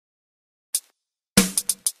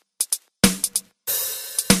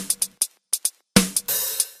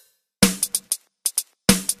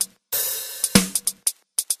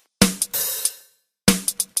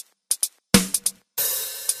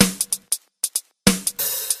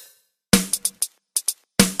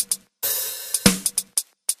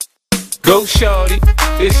Go shorty,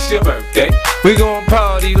 it's your birthday. We gon'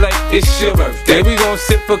 party like it's your birthday. We gon'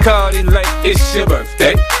 sip Bacardi like it's your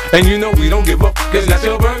birthday. And you know we don't give up, cause that's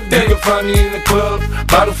your birthday. You can find me in the club,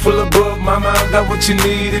 bottle full of bug. Mama, I got what you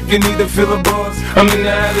need if you need to feel a buzz. I'm in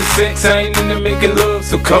the having sex, I ain't into making love.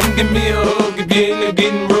 So come give me a hug if you're into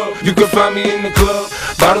getting rough. You can find me in the club,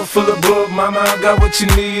 bottle full of bug. Mama, I got what you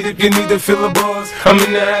need if you need to feel a buzz. I'm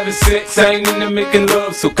in the having sex, I ain't into making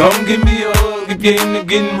love. So come give me a hug if you're into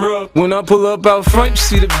getting rough. When I pull up out front, you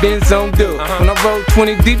see the Benz on dub. When I roll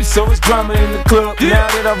 20 deep, it's always drama in the club. Now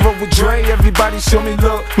that I roll with Dre, everybody show me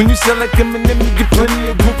love. When you sell like Eminem, you get plenty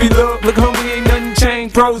of groupie love. Look, homie, ain't nothing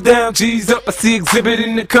changed. Pros down, G's up. I see exhibit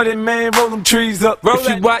in the cutting, man. Roll them trees up. If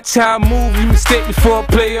you watch how I move, you mistake before I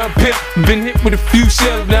play up here. Been hit with a few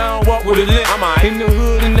shells, now I don't walk with a limp. In the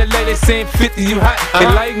hood, in the LA, saying 50, you hot. They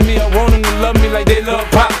like me, I want them to love me like they love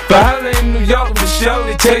pop. But holla in New York for sure,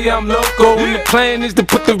 they tell you I'm local. And the plan is to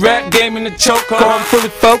put the rap game in the chokehold. I'm fully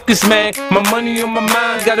focused, man. My money on my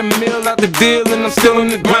mind, got a meal out the deal, and I'm still in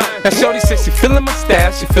the grind. Now shorty says she feeling my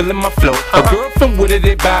style, she feeling my flow. A girl from Wooded,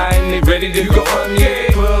 they buy and they ready to go. Find me at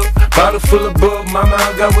the club, bottle full of bug. Mama,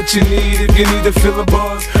 I got what you need if you need to feel a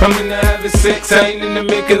buzz. I'm into having sex, I ain't into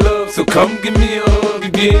making love. So come give me a hug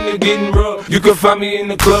if you're into getting rough. You can find me in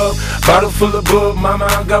the club, bottle full of bug. Mama,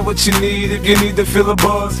 I got what you need if you need to feel a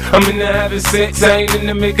buzz. I'm into having sex, I ain't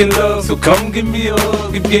into making love. So come give me a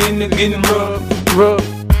hug if you're into getting rough.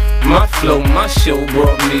 My flow, my show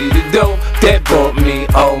brought me the dough that brought me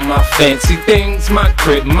all my fancy things. My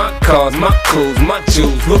crib, my cars, my clothes, my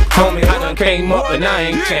jewels. Look, homie, I done came up and I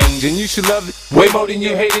ain't changed. And you should love it way more than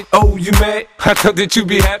you hate it. Oh, you mad? I thought that you'd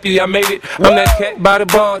be happy I made it. I'm that cat by the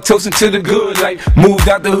bar, toasting to the good. Like, moved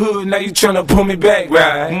out the hood, now you tryna pull me back,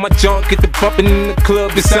 right? When my junk get the bumpin' in the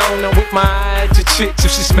club, it's on. I'm with my eye at your chick,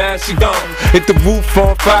 if she smash, she gone. Hit the roof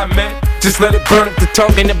on fire, man. Just let it burn up the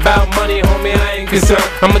talking about money, homie, I ain't concerned.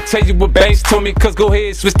 I'ma tell you what Banks told me, cause go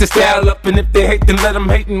ahead, switch the style up. And if they hate, then let them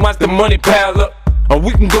hate and watch the money pile up. Or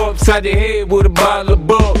we can go upside the head with a bottle of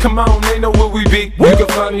bug. Come on, they know where we be. You can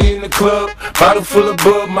find me in the club, bottle full of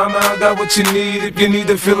bug. Mama, I got what you need if you need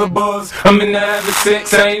to feel a buzz. I'm into having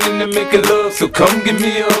sex, I ain't into making love. So come give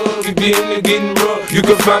me a hug if you're into getting rough. You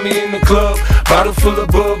can find me in the club, bottle full of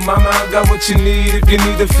bug. Mama, I got what you need if you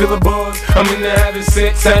need to feel a buzz. I'm into having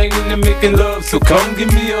sex, I ain't into making love. So come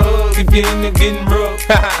give me a hug if you're into getting rough.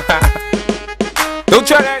 Don't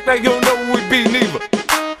try to act like you don't know where we be, neither.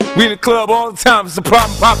 We in the club all the time, it's a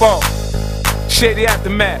problem, pop off. Shady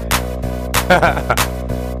Aftermath.